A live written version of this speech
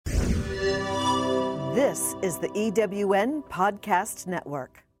This is the EWN Podcast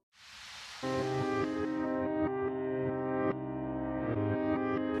Network.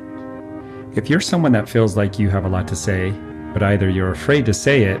 If you're someone that feels like you have a lot to say, but either you're afraid to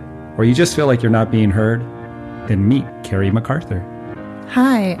say it, or you just feel like you're not being heard, then meet Carrie MacArthur.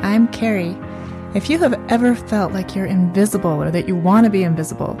 Hi, I'm Carrie. If you have ever felt like you're invisible or that you want to be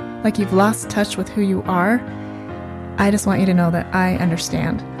invisible, like you've lost touch with who you are, I just want you to know that I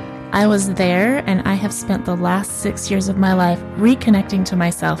understand. I was there, and I have spent the last 6 years of my life reconnecting to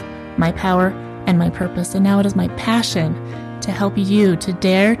myself, my power, and my purpose, and now it is my passion to help you to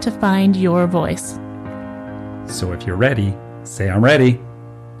dare to find your voice. So if you're ready, say I'm ready.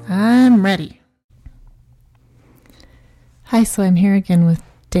 I'm ready. Hi, so I'm here again with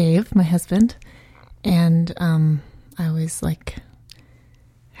Dave, my husband, and I always like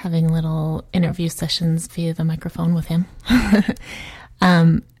having little interview sessions via the microphone with him.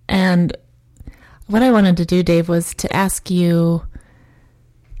 And what I wanted to do, Dave, was to ask you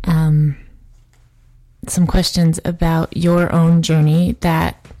some questions about your own journey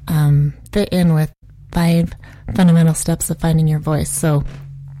that fit in with 5 fundamental steps of finding your voice. So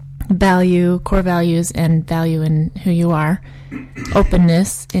value, core values, and value in who you are,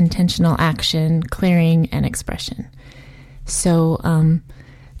 openness, intentional action, clearing, and expression. So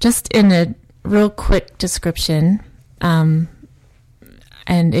just in a real quick description,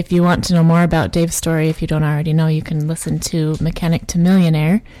 and if you want to know more about Dave's story, if you don't already know, you can listen to Mechanic to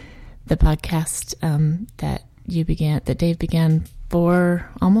Millionaire, the podcast that Dave began for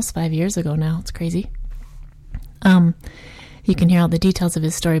almost 5 years ago now. It's crazy. You can hear all the details of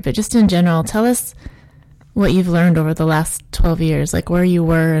his story, but just in general, tell us what you've learned over the last 12 years, like where you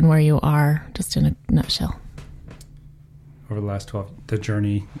were and where you are, just in a nutshell. Over the last 12, the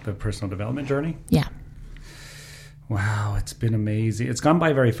journey, the personal development journey? Yeah. Wow, it's been amazing. It's gone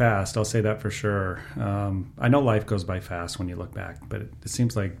by very fast, I'll say that for sure. I know life goes by fast when you look back, but it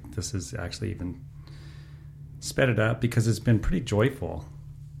seems like this has actually even sped it up because it's been pretty joyful,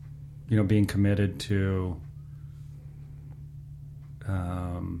 being committed to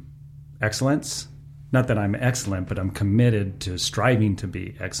excellence. Not that I'm excellent, but I'm committed to striving to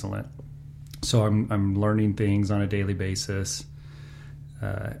be excellent. So I'm learning things on a daily basis.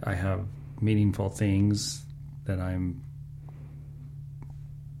 I have meaningful things that I'm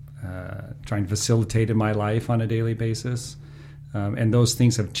trying to facilitate in my life on a daily basis. And those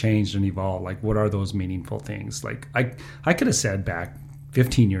things have changed and evolved. Like, what are those meaningful things? Like, I could have said back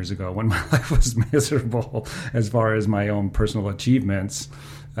 15 years ago when my life was miserable as far as my own personal achievements,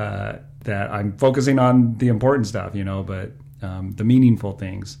 that I'm focusing on the important stuff, but the meaningful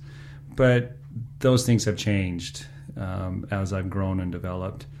things. But those things have changed as I've grown and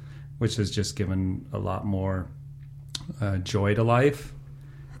developed, which has just given a lot more joy to life.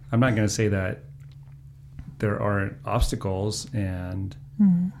 I'm not going to say that there aren't obstacles and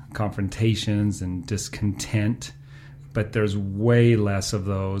confrontations and discontent, but there's way less of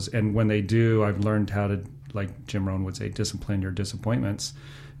those. And when they do, I've learned how to, like Jim Rohn would say, discipline your disappointments,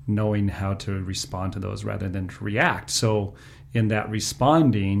 knowing how to respond to those rather than to react. So in that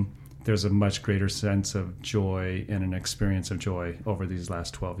responding, there's a much greater sense of joy and an experience of joy over these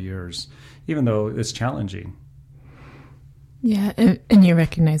last 12 years, even though it's challenging. Yeah, and you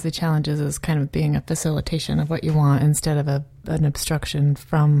recognize the challenges as kind of being a facilitation of what you want instead of an obstruction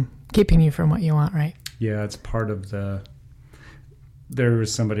from keeping you from what you want, right? Yeah, it's part of there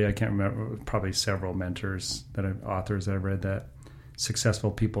was somebody, I can't remember, probably several mentors, authors that I've read, that successful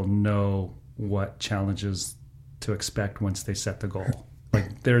people know what challenges to expect once they set the goal.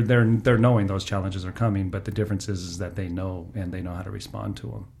 Like they're knowing those challenges are coming, but the difference is that they know, and they know how to respond to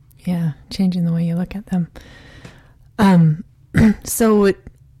them. Yeah, changing the way you look at them. So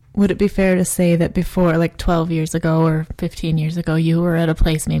would it be fair to say that before, like 12 years ago or 15 years ago, you were at a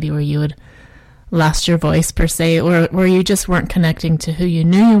place maybe where you had lost your voice per se, or where you just weren't connecting to who you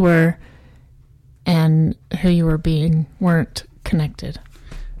knew you were and who you were being weren't connected?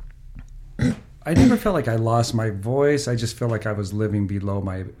 I never felt like I lost my voice. I just felt like I was living below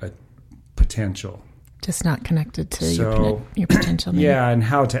my potential. Just not connected to your potential. Maybe. Yeah, and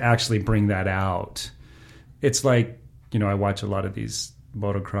how to actually bring that out. It's like, I watch a lot of these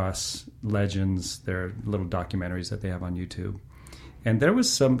motocross legends. They're little documentaries that they have on YouTube. And there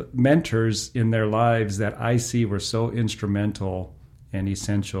was some mentors in their lives that I see were so instrumental and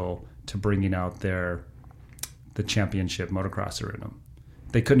essential to bringing out the championship motocrosser in them.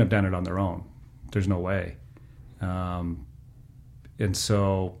 They couldn't have done it on their own. There's no way. And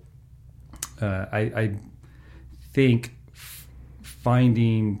so I think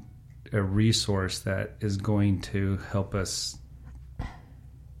finding a resource that is going to help us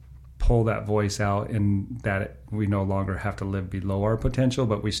pull that voice out, and that we no longer have to live below our potential,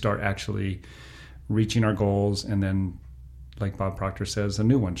 but we start actually reaching our goals. And then, like Bob Proctor says, a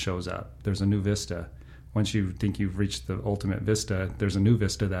new one shows up. There's a new vista. Once you think you've reached the ultimate vista, there's a new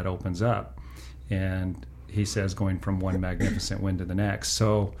vista that opens up. And he says, going from one magnificent wind to the next.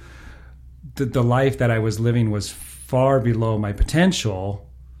 So the life that I was living was far below my potential.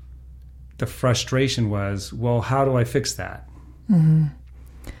 The frustration was, well, how do I fix that? Mm-hmm.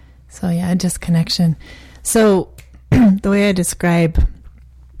 So yeah, disconnection. So the way I describe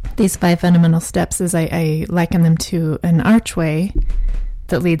these 5 fundamental steps is I liken them to an archway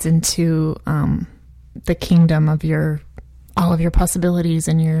that leads into the kingdom of all of your possibilities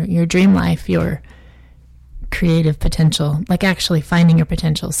and your dream life, your creative potential, like actually finding your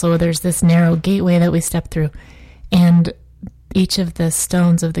potential. So there's this narrow gateway that we step through, and each of the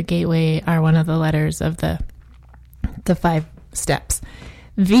stones of the gateway are one of the letters of the 5 steps.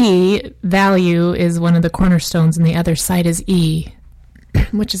 V, value, is one of the cornerstones, and the other side is E,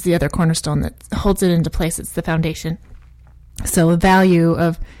 which is the other cornerstone that holds it into place. It's the foundation. So a value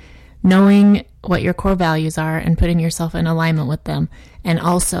of knowing what your core values are and putting yourself in alignment with them, and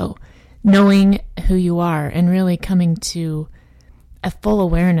also knowing who you are and really coming to a full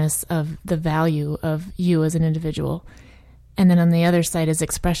awareness of the value of you as an individual. And then on the other side is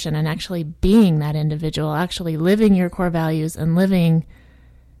expression, and actually being that individual, actually living your core values and living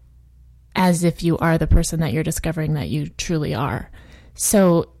as if you are the person that you're discovering that you truly are.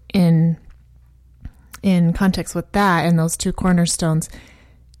 So in context with that and those 2 cornerstones,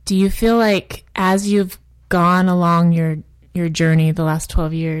 do you feel like as you've gone along your journey the last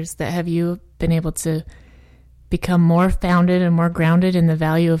 12 years, that have you been able to become more founded and more grounded in the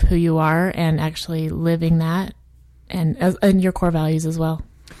value of who you are and actually living that and your core values as well?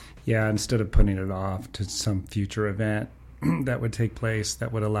 Yeah, instead of putting it off to some future event that would take place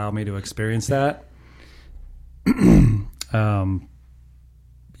that would allow me to experience that.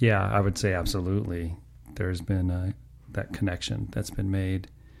 Yeah, I would say absolutely. There's been that connection that's been made.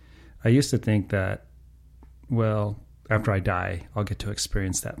 I used to think that, well, after I die, I'll get to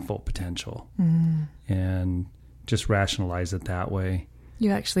experience that full potential and just rationalize it that way. You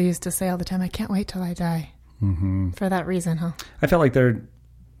actually used to say all the time, I can't wait till I die. Mm-hmm. For that reason, huh? I felt like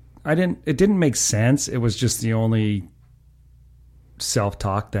it didn't make sense. It was just the only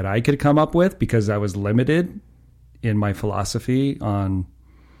self-talk that I could come up with because I was limited in my philosophy on,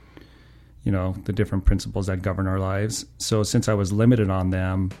 the different principles that govern our lives. So since I was limited on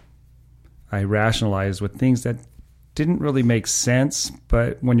them, I rationalized with things that didn't really make sense.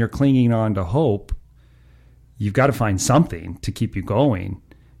 But when you're clinging on to hope, you've got to find something to keep you going.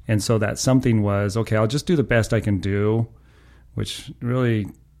 And so that something was, okay, I'll just do the best I can do, which really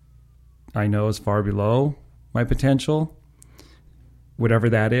I know is far below my potential, whatever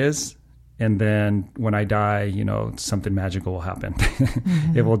that is. And then when I die, something magical will happen.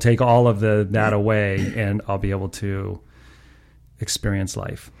 Mm-hmm. It will take all of that away, and I'll be able to experience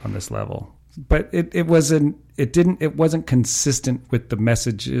life on this level. But it wasn't consistent with the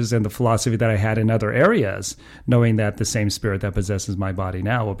messages and the philosophy that I had in other areas, knowing that the same spirit that possesses my body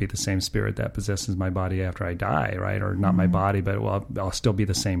now will be the same spirit that possesses my body after I die, right? Or not my body, but I'll still be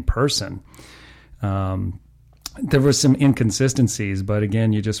the same person. There were some inconsistencies, but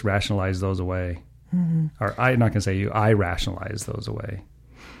again, you just rationalize those away. Mm-hmm. Or I'm not going to say I rationalize those away.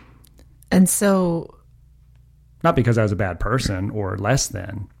 And so... Not because I was a bad person or less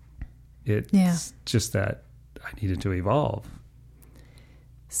than. It's just that I needed to evolve.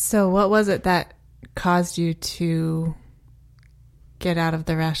 So what was it that caused you to get out of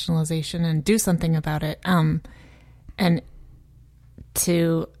the rationalization and do something about it? And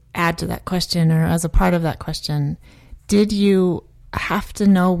to add to that question, or as a part of that question, did you have to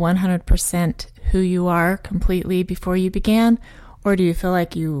know 100% who you are completely before you began? Or do you feel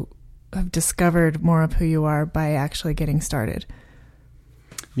like you have discovered more of who you are by actually getting started?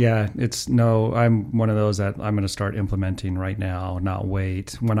 Yeah, I'm one of those that I'm going to start implementing right now, not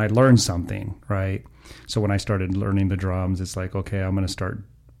wait. When I learn something, right? So when I started learning the drums, it's like, okay, I'm going to start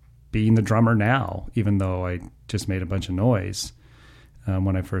being the drummer now, even though I just made a bunch of noise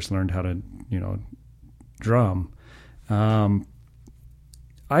when I first learned how to, drum.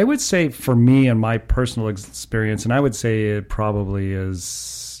 I would say for me and my personal experience, and I would say it probably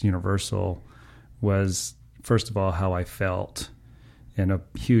is universal, was first of all how I felt. And a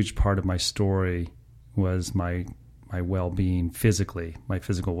huge part of my story was my well-being physically, my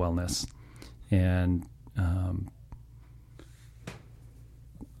physical wellness. And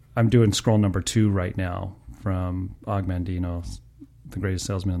I'm doing scroll number 2 right now from Og Mandino, the greatest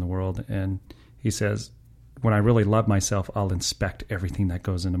salesman in the world. And he says, when I really love myself, I'll inspect everything that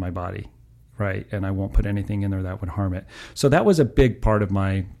goes into my body, right? And I won't put anything in there that would harm it. So that was a big part of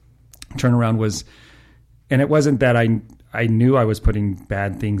my turnaround was, and it wasn't that I knew I was putting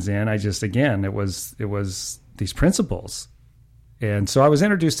bad things in. I just, again, it was these principles. And so I was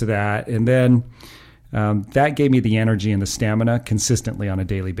introduced to that. And then that gave me the energy and the stamina consistently on a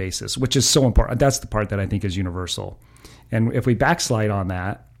daily basis, which is so important. That's the part that I think is universal. And if we backslide on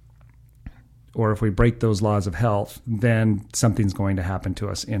that, or if we break those laws of health, then something's going to happen to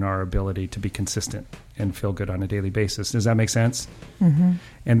us in our ability to be consistent and feel good on a daily basis. Does that make sense? Mm-hmm.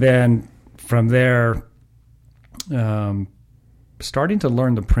 And then from there, starting to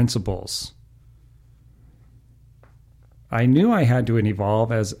learn the principles, I knew I had to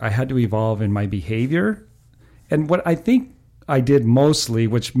evolve in my behavior. And what I think I did mostly,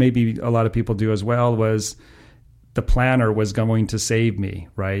 which maybe a lot of people do as well, was the planner was going to save me,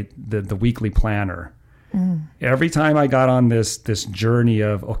 right? The weekly planner. Mm. Every time I got on this journey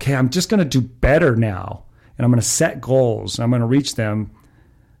of, okay, I'm just going to do better now, and I'm going to set goals, I'm going to reach them,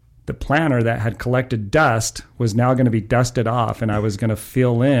 the planner that had collected dust was now going to be dusted off, and I was going to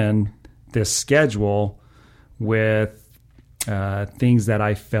fill in this schedule with things that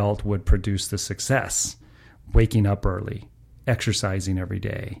I felt would produce the success. Waking up early, exercising every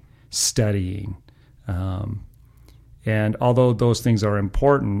day, studying, and although those things are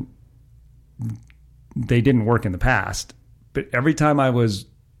important, they didn't work in the past. But every time I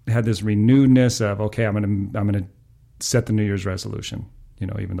had this renewedness of, okay, I'm gonna set the New Year's resolution,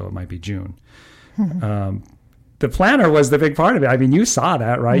 even though it might be June. The planner was the big part of it. I mean, you saw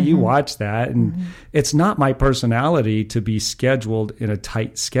that, right? Mm-hmm. You watched that, and it's not my personality to be scheduled in a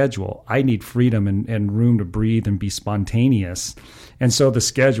tight schedule. I need freedom and room to breathe and be spontaneous. And so the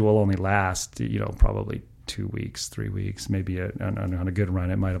schedule only lasts, probably 2 weeks, 3 weeks, maybe on a good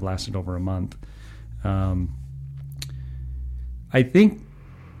run, it might have lasted over a month. I think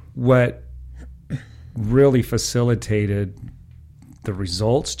what really facilitated the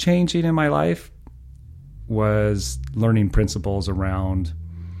results changing in my life was learning principles around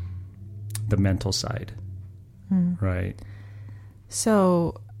the mental side, right?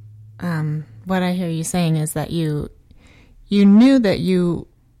 So what I hear you saying is that you knew that you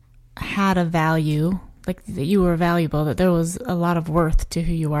had a value, like that you were valuable, that there was a lot of worth to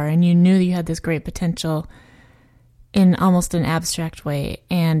who you are, and you knew you had this great potential in almost an abstract way,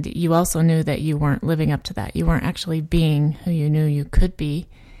 and you also knew that you weren't living up to that. You weren't actually being who you knew you could be,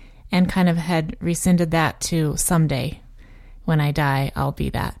 and kind of had rescinded that to someday when I die, I'll be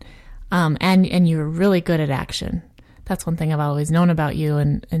that. And you were really good at action. That's one thing I've always known about you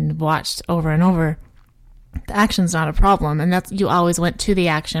and watched over and over. The action's not a problem. And that's, you always went to the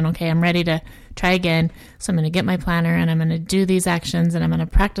action. Okay, I'm ready to try again. So I'm going to get my planner and I'm going to do these actions and I'm going to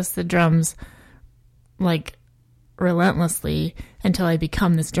practice the drums like relentlessly until I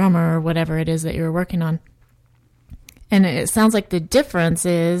become this drummer or whatever it is that you were working on. And it sounds like the difference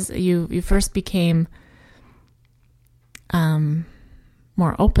is you first became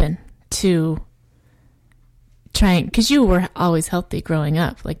more open to trying, because you were always healthy growing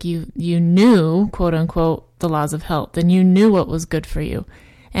up. Like you knew, quote unquote, the laws of health, and you knew what was good for you,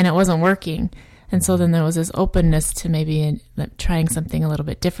 and it wasn't working. And so then there was this openness to maybe trying something a little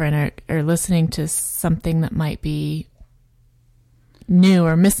bit different or listening to something that might be new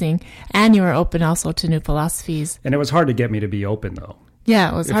or missing, and you were open also to new philosophies. And it was hard to get me to be open, though.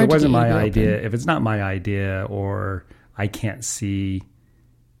 Yeah, it was hard. If it wasn't my idea, if it's not my idea, or I can't see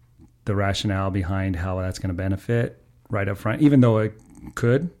the rationale behind how that's going to benefit right up front, even though it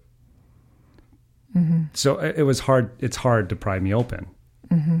could. Mm-hmm. So it was hard. It's hard to pry me open,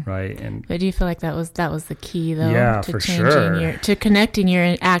 right? But do you feel like that was the key, though? Yeah, to for sure. To connecting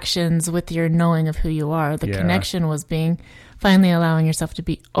your actions with your knowing of who you are. The connection was finally allowing yourself to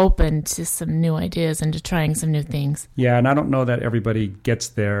be open to some new ideas and to trying some new things. Yeah, and I don't know that everybody gets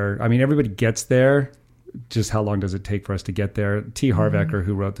there. I mean, everybody gets there. Just how long does it take for us to get there? Harv Eker,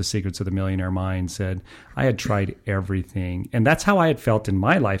 who wrote The Secrets of the Millionaire Mind, said, I had tried everything. And that's how I had felt in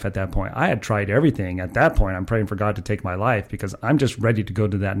my life at that point. I had tried everything. At that point, I'm praying for God to take my life because I'm just ready to go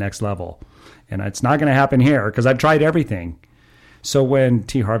to that next level. And it's not going to happen here because I've tried everything. So when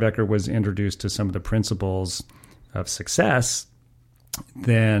Harv Eker was introduced to some of the principles of success,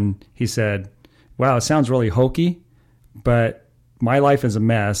 then he said, wow, it sounds really hokey, but my life is a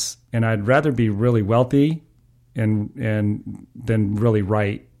mess, and I'd rather be really wealthy and than really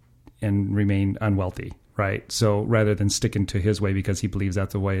right and remain unwealthy, right? So rather than sticking to his way because he believes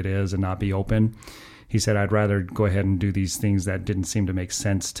that's the way it is and not be open, he said, I'd rather go ahead and do these things that didn't seem to make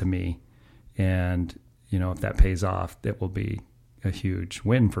sense to me. And, if that pays off, it will be a huge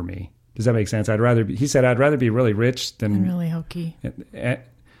win for me. Does that make sense? He said, I'd rather be really rich than And really hokey.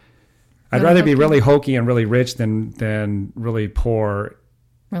 I'd rather be really hokey and really rich than really poor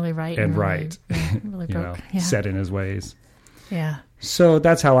Really right. and right. Really broke. Set in his ways. Yeah. So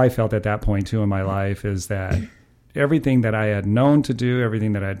that's how I felt at that point too in my life, is that everything that I had known to do,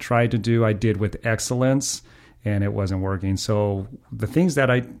 everything that I had tried to do, I did with excellence, and it wasn't working. So the things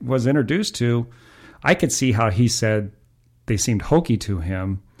that I was introduced to, I could see how he said they seemed hokey to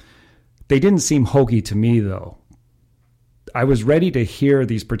him. They didn't seem hokey to me, though. I was ready to hear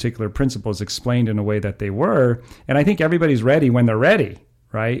these particular principles explained in a way that they were. And I think everybody's ready when they're ready,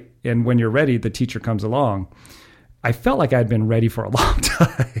 right? And when you're ready, the teacher comes along. I felt like I'd been ready for a long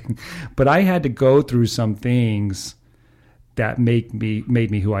time, but I had to go through some things that made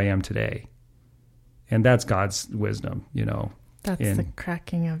me who I am today. And that's God's wisdom, That's the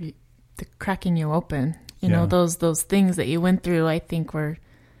cracking you open. Those things that you went through, I think were,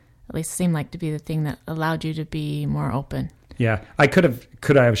 at least seemed like to be the thing that allowed you to be more open. Yeah.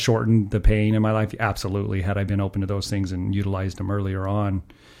 Could I have shortened the pain in my life? Absolutely. Had I been open to those things and utilized them earlier on.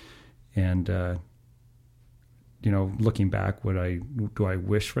 And, looking back, do I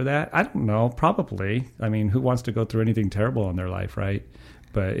wish for that? I don't know. Probably. I mean, who wants to go through anything terrible in their life, right?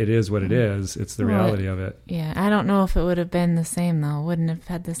 But it is what it is. It's the reality of it. Yeah. I don't know if it would have been the same, though. Wouldn't have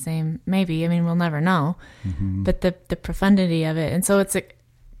had the same, maybe. I mean, we'll never know. Mm-hmm. But the profundity of it. And so it's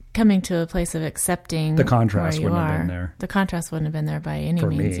coming to a place of accepting the contrast where you wouldn't are. have been there. The contrast wouldn't have been there by any for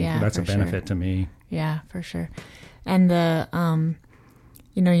means. Me. Yeah, that's a benefit to me. Yeah, for sure. And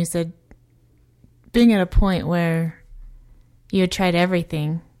you said being at a point where you had tried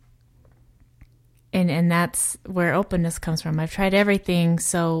everything, and that's where openness comes from. I've tried everything,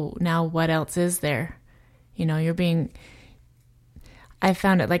 so now what else is there? I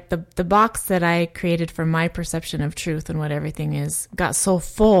found it like the box that I created for my perception of truth and what everything is got so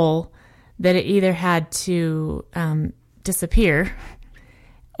full that it either had to disappear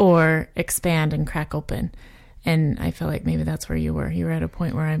or expand and crack open. And I feel like maybe that's where you were. You were at a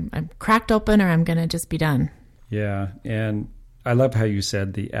point where I'm cracked open, or I'm going to just be done. Yeah. And I love how you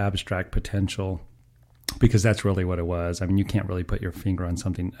said the abstract potential, because that's really what it was. I mean, you can't really put your finger on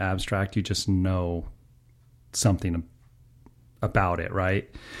something abstract. You just know something about it, right?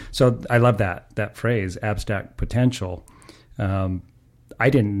 So I love that phrase, abstract potential. I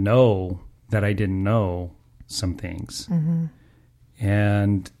didn't know that I didn't know some things. Mm-hmm.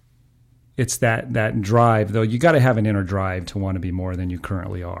 And it's that drive, though. You got to have an inner drive to want to be more than you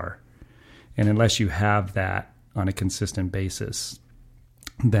currently are. And unless you have that on a consistent basis,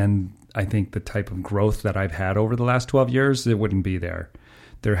 then I think the type of growth that I've had over the last 12 years, it wouldn't be there.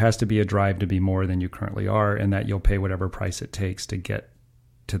 There has to be a drive to be more than you currently are, and that you'll pay whatever price it takes to get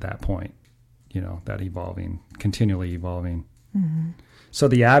to that point, that continually evolving. Mm-hmm. So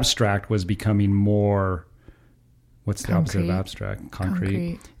the abstract was becoming more, what's the opposite of abstract?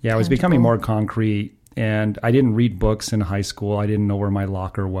 Concrete. Yeah, it was becoming more concrete, and I didn't read books in high school. I didn't know where my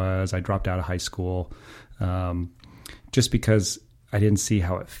locker was. I dropped out of high school just because I didn't see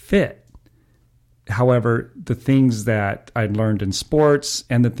how it fit. However, the things that I'd learned in sports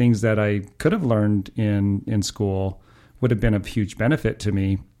and the things that I could have learned in school would have been of huge benefit to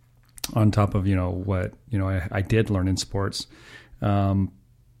me on top of, what, I did learn in sports. I'm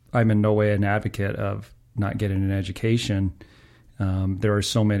in no way an advocate of not getting an education. There are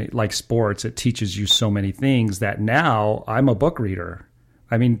so many, like sports, it teaches you so many things that now I'm a book reader.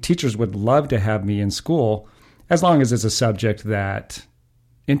 I mean, teachers would love to have me in school as long as it's a subject that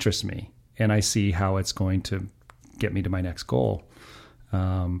interests me and I see how it's going to get me to my next goal.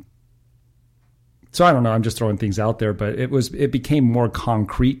 So I don't know, I'm just throwing things out there, but it became more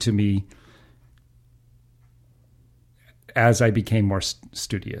concrete to me as I became more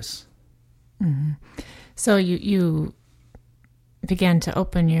studious. Mm-hmm. So you began to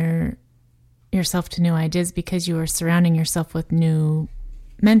open yourself to new ideas because you were surrounding yourself with new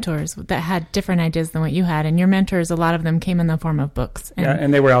mentors that had different ideas than what you had. And your mentors, a lot of them came in the form of books.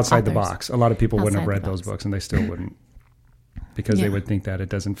 And they were outside the box. A lot of people wouldn't have read those books, and they still wouldn't, because they would think that it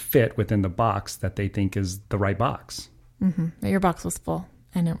doesn't fit within the box that they think is the right box. Mm-hmm. Your box was full,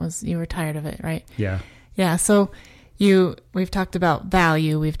 and you were tired of it, right? Yeah. Yeah. So we've talked about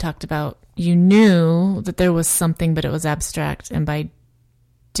value. We've talked about, you knew that there was something, but it was abstract. And by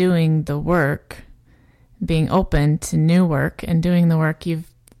doing the work, being open to new work and doing the work,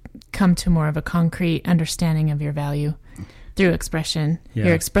 you've come to more of a concrete understanding of your value through expression. Yeah.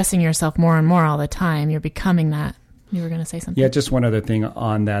 You're expressing yourself more and more all the time. You're becoming that. You were going to say something? Yeah, just one other thing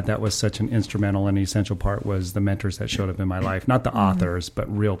on that was such an instrumental and essential part was the mentors that showed up in my life. Not the authors, but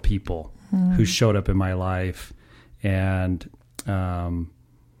real people who showed up in my life and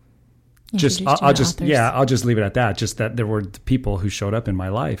I'll just leave it at that. Just that there were people who showed up in my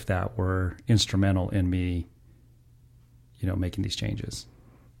life that were instrumental in me, making these changes.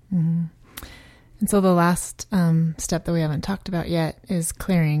 Mm-hmm. And so the last step that we haven't talked about yet is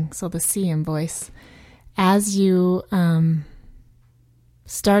clearing. So the C in voice. As you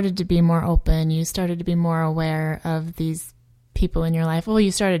started to be more open, you started to be more aware of these people in your life. Well,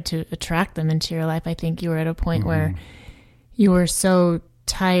 you started to attract them into your life. I think you were at a point where you were so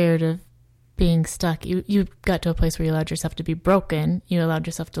tired of being stuck. You got to a place where you allowed yourself to be broken. You allowed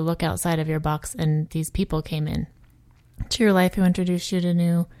yourself to look outside of your box, and these people came in to your life who introduced you to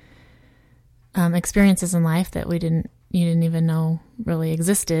new experiences in life that you didn't even know really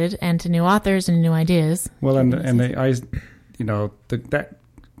existed, and to new authors and new ideas. Well, that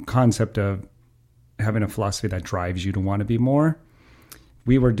concept of having a philosophy that drives you to want to be more.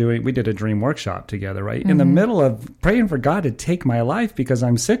 We did a dream workshop together, right? In the middle of praying for God to take my life because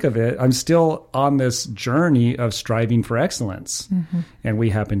I'm sick of it. I'm still on this journey of striving for excellence. And we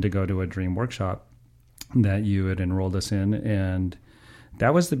happened to go to a dream workshop that you had enrolled us in, and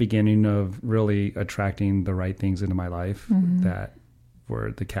that was the beginning of really attracting the right things into my life that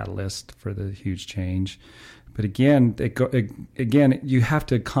were the catalyst for the huge change. But again, you have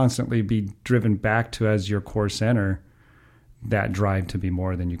to constantly be driven back to, as your core center, that drive to be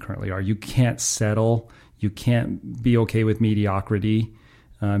more than you currently are. You can't settle. You can't be okay with mediocrity.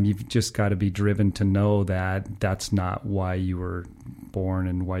 You've just got to be driven to know that that's not why you were born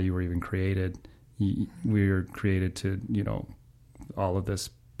and why you were even created. We were created to, all of this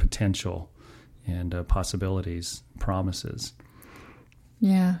potential and possibilities, promises.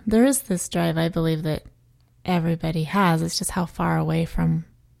 Yeah, there is this drive, I believe, that everybody has. It's just how far away from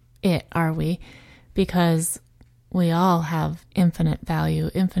it are we? Because we all have infinite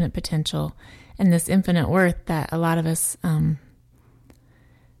value, infinite potential, and this infinite worth that a lot of us,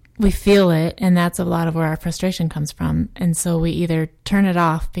 we feel it, and that's a lot of where our frustration comes from. And so we either turn it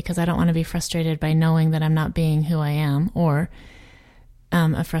off because I don't want to be frustrated by knowing that I'm not being who I am, or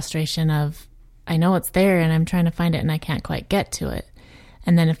a frustration of I know it's there and I'm trying to find it and I can't quite get to it.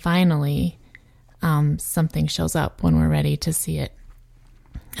 And then finally, something shows up when we're ready to see it.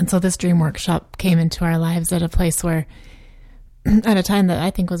 And so this dream workshop came into our lives at a place where, at a time that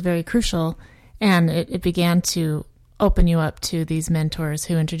I think was very crucial, and it began to open you up to these mentors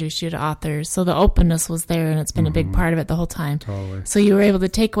who introduced you to authors. So the openness was there, and it's been a big part of it the whole time. Totally. So you were able to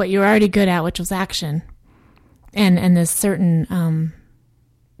take what you were already good at, which was action, and this certain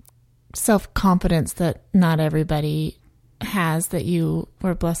self-confidence that not everybody has, that you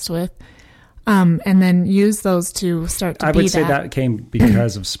were blessed with. And then use those to start to be that. I would say that came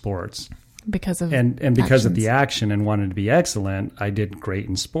because of sports. Because of and because of the action and wanted to be excellent, I did great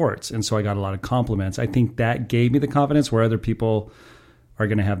in sports. And so I got a lot of compliments. I think that gave me the confidence where other people are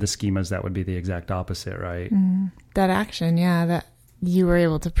going to have the schemas that would be the exact opposite, right? That action, yeah, that you were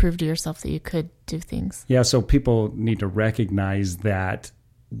able to prove to yourself that you could do things. Yeah, so people need to recognize that.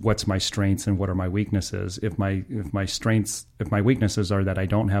 What's my strengths and what are my weaknesses? If my weaknesses are that I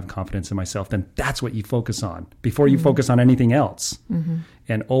don't have confidence in myself, then that's what you focus on before you focus on anything else,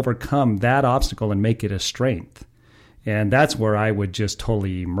 and overcome that obstacle and make it a strength. And that's where I would just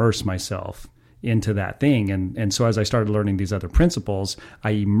totally immerse myself into that thing. And so as I started learning these other principles,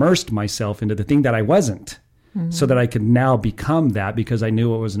 I immersed myself into the thing that I wasn't. So that I could now become that, because I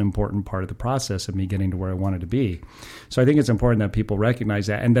knew it was an important part of the process of me getting to where I wanted to be. So I think it's important that people recognize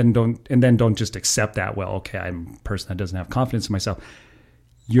that, and then don't just accept that. Well, okay, I'm a person that doesn't have confidence in myself.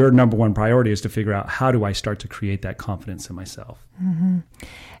 Your number one priority is to figure out, how do I start to create that confidence in myself?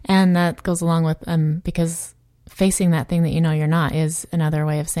 And that goes along with because facing that thing that you know you're not is another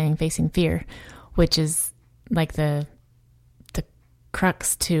way of saying facing fear, which is like the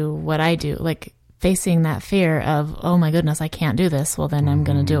crux to what I do. Like, facing that fear of, oh my goodness, I can't do this. Well, then I'm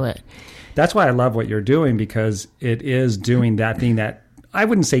going to do it. That's why I love what you're doing, because it is doing that thing that I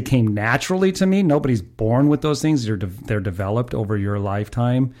wouldn't say came naturally to me. Nobody's born with those things. They're developed over your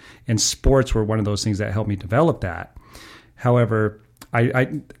lifetime. And sports were one of those things that helped me develop that. However,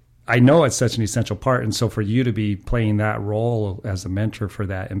 I know it's such an essential part. And so for you to be playing that role as a mentor for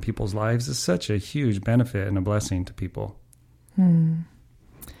that in people's lives is such a huge benefit and a blessing to people.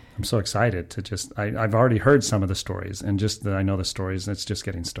 I'm so excited to I've already heard some of the stories, and just that I know the stories, it's just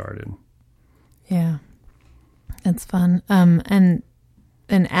getting started. Yeah, it's fun. And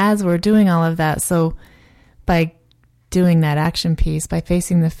as we're doing all of that, so by doing that action piece, by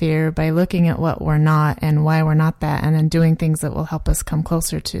facing the fear, by looking at what we're not and why we're not that, and then doing things that will help us come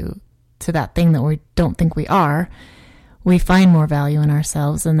closer to that thing that we don't think we are, we find more value in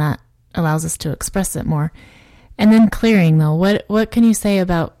ourselves, and that allows us to express it more. And then clearing, though, what can you say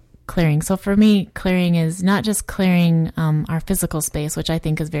about clearing. So for me, clearing is not just clearing our physical space, which I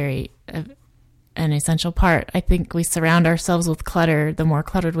think is very an essential part. I think we surround ourselves with clutter. The more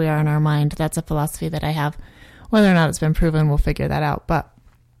cluttered we are in our mind, that's a philosophy that I have. Whether or not it's been proven, we'll figure that out. But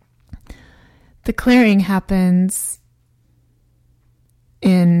the clearing happens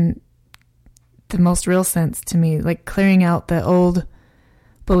in the most real sense to me, like clearing out the old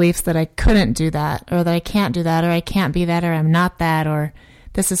beliefs that I couldn't do that, or that I can't do that, or I can't be that, or I'm not that, or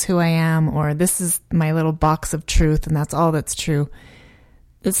this is who I am, or this is my little box of truth, and that's all that's true.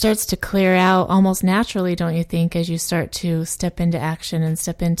 It starts to clear out almost naturally, don't you think, as you start to step into action and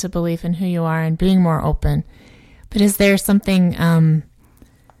step into belief in who you are and being more open. But is there something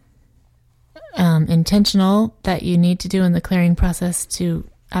intentional that you need to do in the clearing process to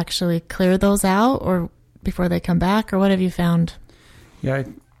actually clear those out, or before they come back, or what have you found? Yeah,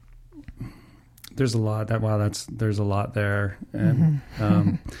 there's a lot there's a lot there. And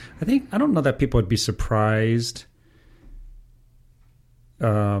I don't know that people would be surprised,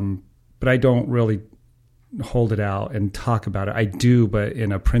 but I don't really hold it out and talk about it. I do, but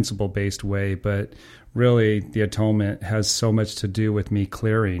in a principle-based way. But really, the atonement has so much to do with me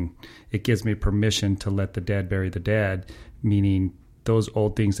clearing. It gives me permission to let the dead bury the dead, meaning those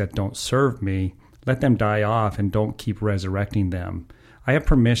old things that don't serve me, let them die off and don't keep resurrecting them. I have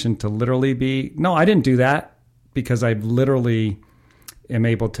permission to literally no, I didn't do that, because I literally am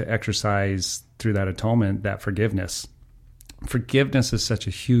able to exercise through that atonement, that forgiveness. Forgiveness is such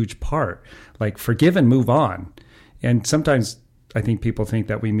a huge part. Like, forgive and move on. And sometimes I think people think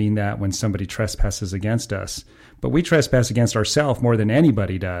that we mean that when somebody trespasses against us. But we trespass against ourselves more than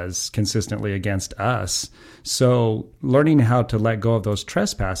anybody does consistently against us. So learning how to let go of those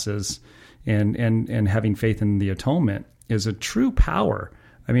trespasses and having faith in the atonement is a true power.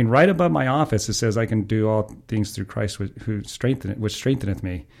 I mean, right above my office, it says I can do all things through Christ which strengtheneth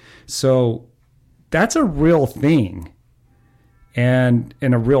me. So that's a real thing. And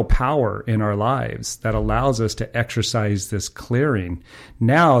a real power in our lives that allows us to exercise this clearing.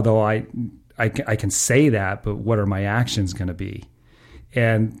 Now, though, I can say that, but what are my actions going to be?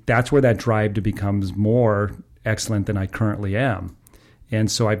 And that's where that drive to becomes more excellent than I currently am.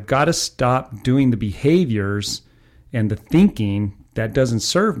 And so I've got to stop doing the behaviors and the thinking that doesn't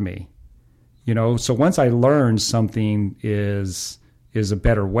serve me. You know, so once I learn something is a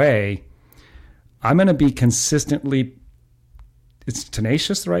better way, I'm going to be consistently, is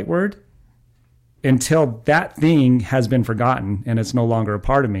tenacious the right word? Until that thing has been forgotten and it's no longer a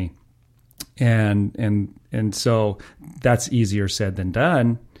part of me. And so that's easier said than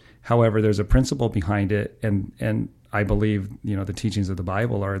done. However, there's a principle behind it, and I believe, you know, the teachings of the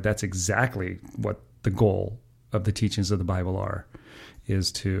Bible that's exactly what the goal of the teachings of the Bible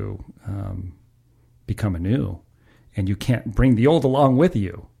is to become anew. And you can't bring the old along with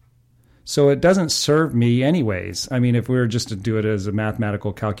you. So it doesn't serve me anyways. I mean, if we were just to do it as a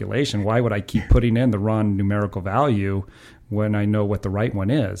mathematical calculation, why would I keep putting in the wrong numerical value when I know what the right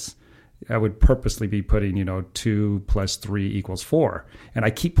one is? I would purposely be putting, 2 + 3 = 4. And I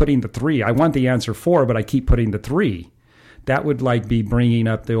keep putting the 3. I want the answer 4, but I keep putting the 3. That would be bringing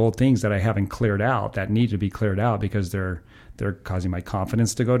up the old things that I haven't cleared out, that need to be cleared out, because they're causing my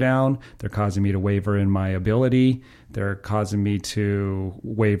confidence to go down. They're causing me to waver in my ability. They're causing me to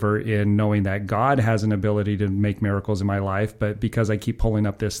waver in knowing that God has an ability to make miracles in my life, but because I keep pulling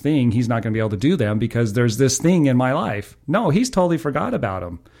up this thing, he's not going to be able to do them because there's this thing in my life. No, he's totally forgot about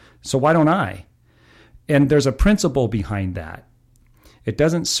him. So why don't I? And there's a principle behind that. It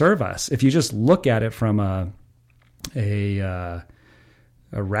doesn't serve us. If you just look at it from a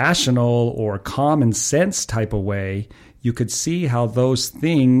rational or common sense type of way, you could see how those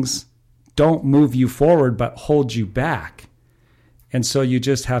things don't move you forward but hold you back. And so you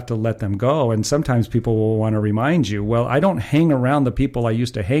just have to let them go. And sometimes people will want to remind you, well, I don't hang around the people I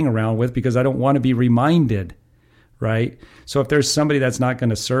used to hang around with because I don't want to be reminded, right? So if there's somebody that's not going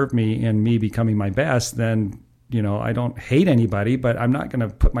to serve me in me becoming my best, then, I don't hate anybody, but I'm not going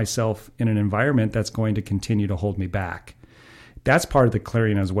to put myself in an environment that's going to continue to hold me back. That's part of the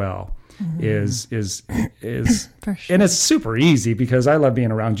clearing as well. Is For sure. And it's super easy because I love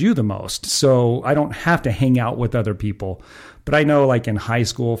being around you the most. So I don't have to hang out with other people. But I know, in high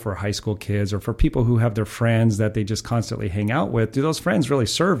school, for high school kids, or for people who have their friends that they just constantly hang out with, do those friends really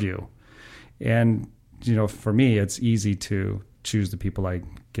serve you? And, for me, it's easy to choose the people I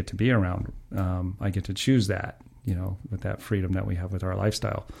get to be around. I get to choose that, with that freedom that we have with our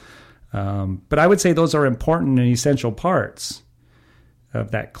lifestyle. But I would say those are important and essential parts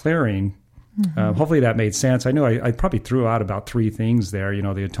of that clearing. Hopefully that made sense. I know I probably threw out about 3 things there,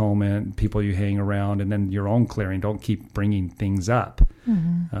 the atonement, people you hang around, and then your own clearing. Don't keep bringing things up.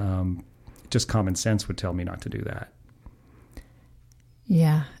 Just common sense would tell me not to do that.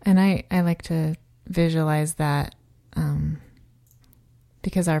 Yeah. And I like to visualize that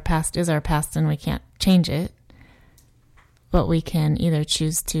because our past is our past and we can't change it. But we can either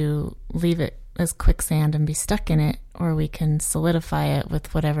choose to leave it as quicksand and be stuck in it, or we can solidify it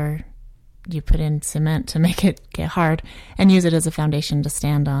with whatever you put in cement to make it get hard and use it as a foundation to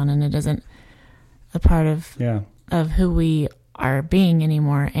stand on. And it isn't a part of who we are being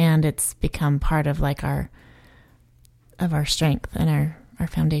anymore. And it's become part of like our strength and our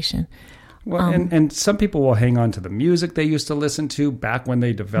foundation. Well, and some people will hang on to the music they used to listen to back when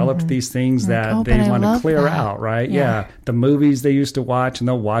they developed these things that they want to clear out, right? Yeah. The movies they used to watch, and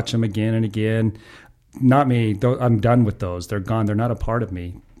they'll watch them again and again. Not me. I'm done with those. They're gone. They're not a part of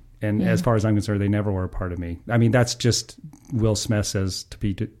me. And as far as I'm concerned, they never were a part of me. I mean, that's just Will Smith says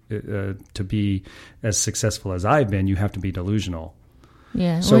to be as successful as I've been, you have to be delusional.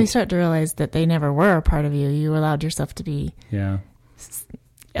 Yeah. So, well, you start to realize that they never were a part of you. You allowed yourself to be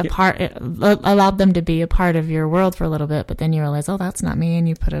allowed them to be a part of your world for a little bit, but then you realize, oh, that's not me, and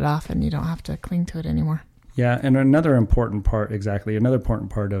you put it off and you don't have to cling to it anymore. Yeah. And another important part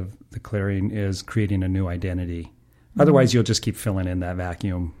of the clearing is creating a new identity. Otherwise, you'll just keep filling in that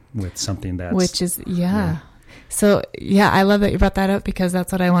vacuum with something that's... Which is, So, I love that you brought that up, because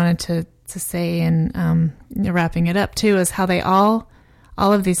that's what I wanted to say in wrapping it up, too, is how they all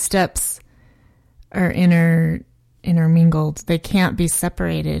of these steps are intermingled. They can't be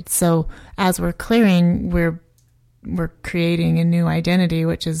separated. So as we're clearing, we're creating a new identity,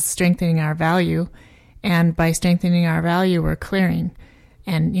 which is strengthening our value. And by strengthening our value, we're clearing.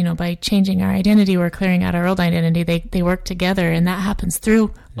 And, by changing our identity, we're clearing out our old identity. They work together, and that happens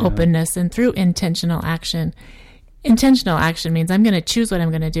through openness and through intentional action. Intentional action means I'm going to choose what I'm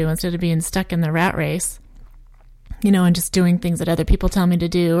going to do instead of being stuck in the rat race, and just doing things that other people tell me to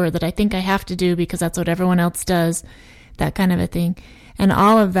do, or that I think I have to do because that's what everyone else does, that kind of a thing. And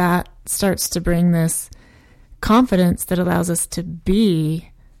all of that starts to bring this confidence that allows us to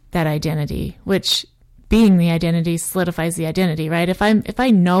be that identity, which being the identity solidifies the identity, right? If I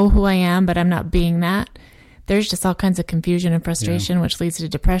know who I am, but I'm not being that, there's just all kinds of confusion and frustration, which leads to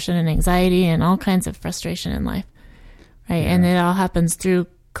depression and anxiety and all kinds of frustration in life, right? And it all happens through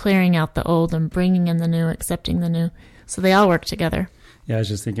clearing out the old and bringing in the new, accepting the new. So they all work together. Yeah, I was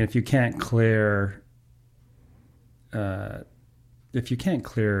just thinking, if you can't clear the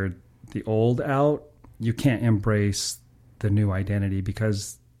old out, you can't embrace the new identity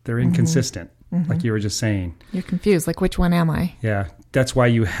because they're inconsistent, like you were just saying. You're confused, like, which one am I? Yeah, that's why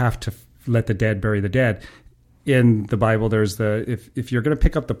you have to let the dead bury the dead. In the Bible, there's if you're going to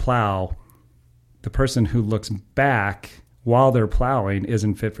pick up the plow, the person who looks back while they're plowing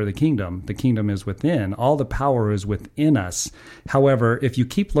isn't fit for the kingdom. The kingdom is within. All the power is within us. However, if you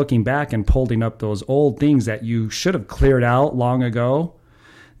keep looking back and holding up those old things that you should have cleared out long ago,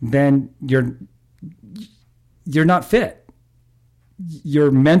 then you're not fit.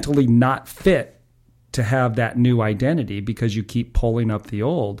 You're mentally not fit to have that new identity because you keep pulling up the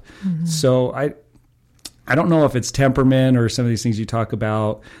old. So I don't know if it's temperament or some of these things you talk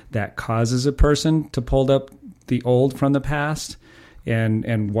about that causes a person to pull up the old from the past,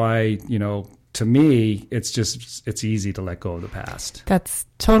 and why, to me, it's easy to let go of the past. That's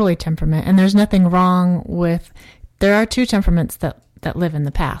totally temperament. And there's nothing wrong with, there are two temperaments that live in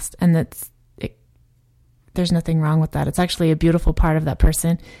the past, and there's nothing wrong with that. It's actually a beautiful part of that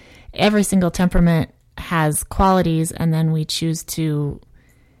person. Every single temperament has qualities, and then we choose to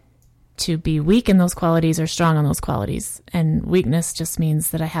be weak in those qualities or strong on those qualities. And weakness just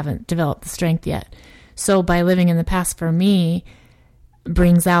means that I haven't developed the strength yet. So by living in the past, for me,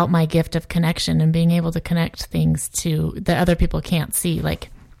 brings out my gift of connection and being able to connect things to that other people can't see, like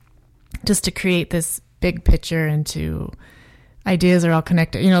just to create this big picture into ideas are all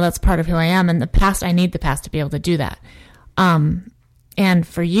connected. That's part of who I am. And the past, I need the past to be able to do that. And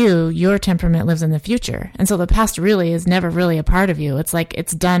for you, your temperament lives in the future. And so the past really is never really a part of you. It's like,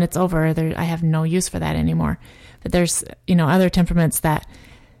 it's done, it's over. I have no use for that anymore. But there's, other temperaments that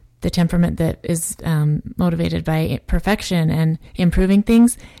the temperament that is motivated by perfection and improving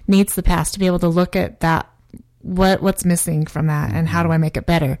things needs the past to be able to look at that, what's missing from that, and how do I make it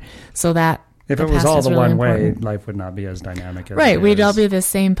better, so that if it was all the really one way, life would not be as dynamic as right. It we'd is. all be the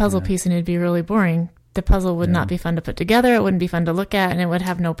same puzzle piece, and it'd be really boring. The puzzle would not be fun to put together. It wouldn't be fun to look at, and it would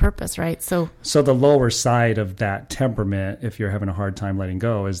have no purpose, right? So the lower side of that temperament, if you're having a hard time letting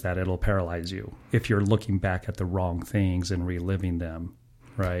go, is that it'll paralyze you if you're looking back at the wrong things and reliving them.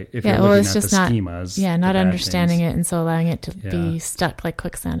 Right. If you're looking at the schemas. Not understanding it, and so allowing it to be stuck like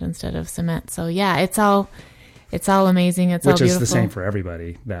quicksand instead of cement. So it's all it's all amazing. It's all Which beautiful. is the same for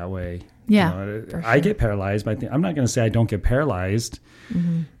everybody that way. Yeah. You know, for I sure. get paralyzed, but I'm not going to say I don't get paralyzed.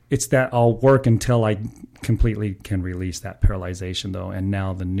 Mm-hmm. It's that I'll work until I completely can release that paralyzation, though. And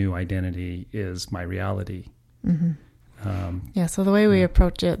now the new identity is my reality. Mm-hmm. Yeah, so the way we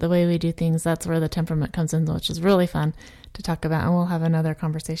approach it, the way we do things, that's where the temperament comes in, which is really fun to talk about. And we'll have another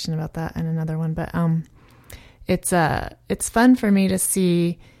conversation about that in another one. But it's fun for me to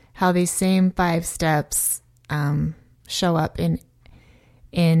see how these same 5 steps show up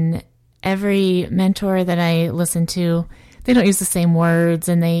in every mentor that I listen to. They don't use the same words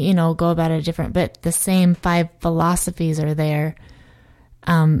and they, you know, go about it different, but the same 5 philosophies are there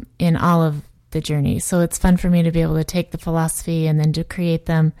in all of the journey. So it's fun for me to be able to take the philosophy and then to create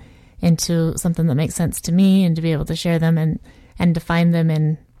them into something that makes sense to me and to be able to share them and define them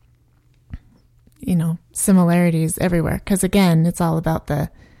in, you know, similarities everywhere. Because again, it's all about the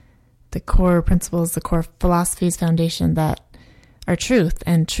core principles, the core philosophies, foundation that are truth,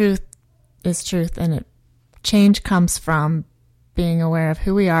 and truth is truth. And change comes from being aware of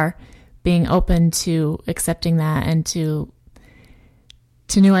who we are, being open to accepting that and to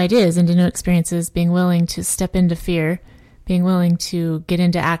new ideas and to new experiences, being willing to step into fear, being willing to get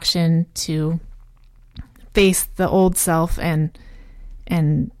into action, to face the old self and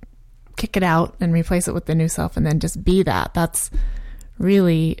kick it out and replace it with the new self, and then just be that. That's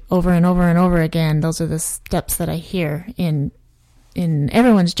really over and over and over again. Those are the steps that I hear in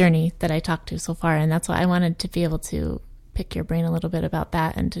everyone's journey that I talked to so far. And that's why I wanted to be able to pick your brain a little bit about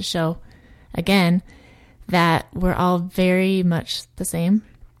that and to show again that we're all very much the same.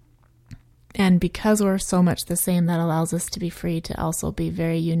 And because we're so much the same, that allows us to be free to also be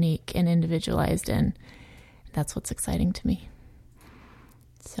very unique and individualized. And that's what's exciting to me.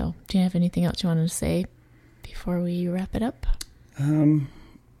 So do you have anything else you wanted to say before we wrap it up?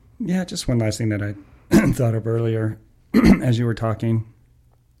 Yeah, just one last thing that I thought of earlier as you were talking.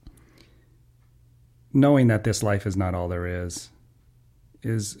 Knowing that this life is not all there is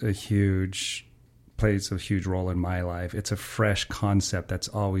a huge plays a huge role in my life. It's a fresh concept that's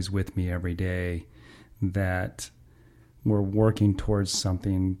always with me every day, that we're working towards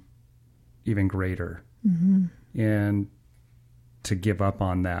something even greater. Mm-hmm. And to give up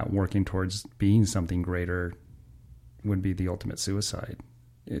on that, working towards being something greater, would be the ultimate suicide.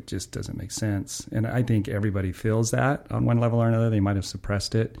 It just doesn't make sense. And I think everybody feels that on one level or another. They might have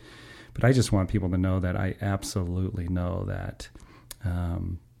suppressed it. But I just want people to know that I absolutely know that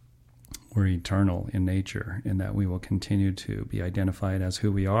we're eternal in nature, and that we will continue to be identified as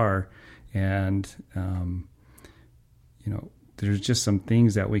who we are. And, there's just some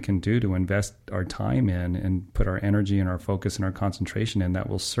things that we can do to invest our time in and put our energy and our focus and our concentration in that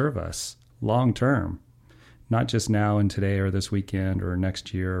will serve us long term, not just now and today or this weekend or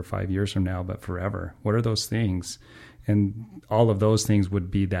next year or 5 years from now, but forever. What are those things? And all of those things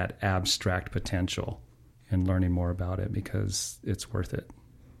would be that abstract potential, and learning more about it, because it's worth it.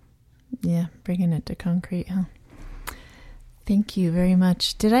 Yeah, bringing it to concrete, huh? Thank you very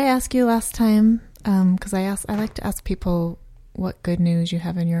much. Did I ask you last time, because I like to ask people what good news you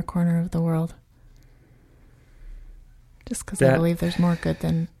have in your corner of the world. Just because I believe there's more good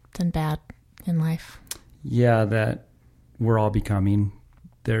than bad in life. Yeah, that we're all becoming.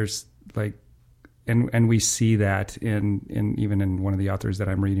 There's like, and we see that in even in one of the authors that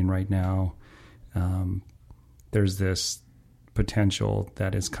I'm reading right now. There's this potential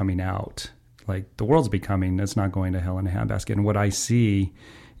that is coming out. Like, the world's becoming, it's not going to hell in a handbasket. And what I see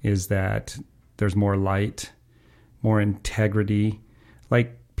is that there's more light, more integrity.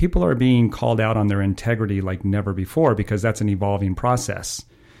 Like, people are being called out on their integrity like never before, because that's an evolving process.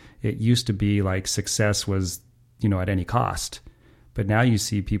 It used to be like success was, at any cost. But now you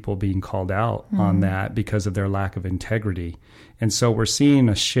see people being called out on that because of their lack of integrity. And so we're seeing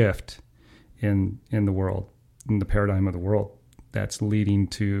a shift in the world, in the paradigm of the world, that's leading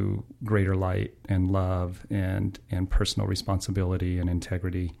to greater light and love and personal responsibility and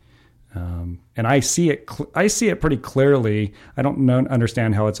integrity. And I see it pretty clearly. I don't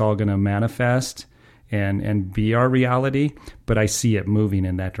understand how it's all going to manifest and be our reality, but I see it moving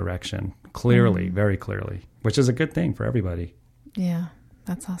in that direction clearly, very clearly, which is a good thing for everybody. Yeah,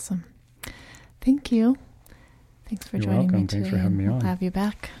 that's awesome. Thank you. Thanks for joining welcome. me today. Thanks for having me on. We'll have you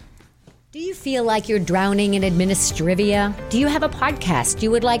back. Do you feel like you're drowning in administrivia? Do you have a podcast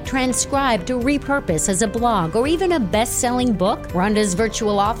you would like transcribed to repurpose as a blog or even a best-selling book? Rhonda's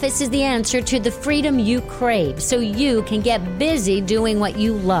Virtual Office is the answer to the freedom you crave, so you can get busy doing what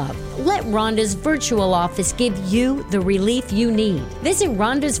you love. let Rhonda's virtual office give you the relief you need. Visit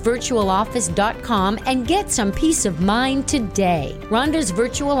rhondasvirtualoffice.com and get some peace of mind today. Rhonda's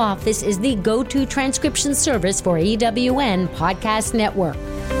Virtual Office is the go-to transcription service for EWN Podcast Network.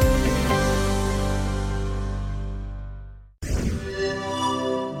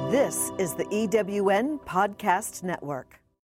 This is the EWN Podcast Network.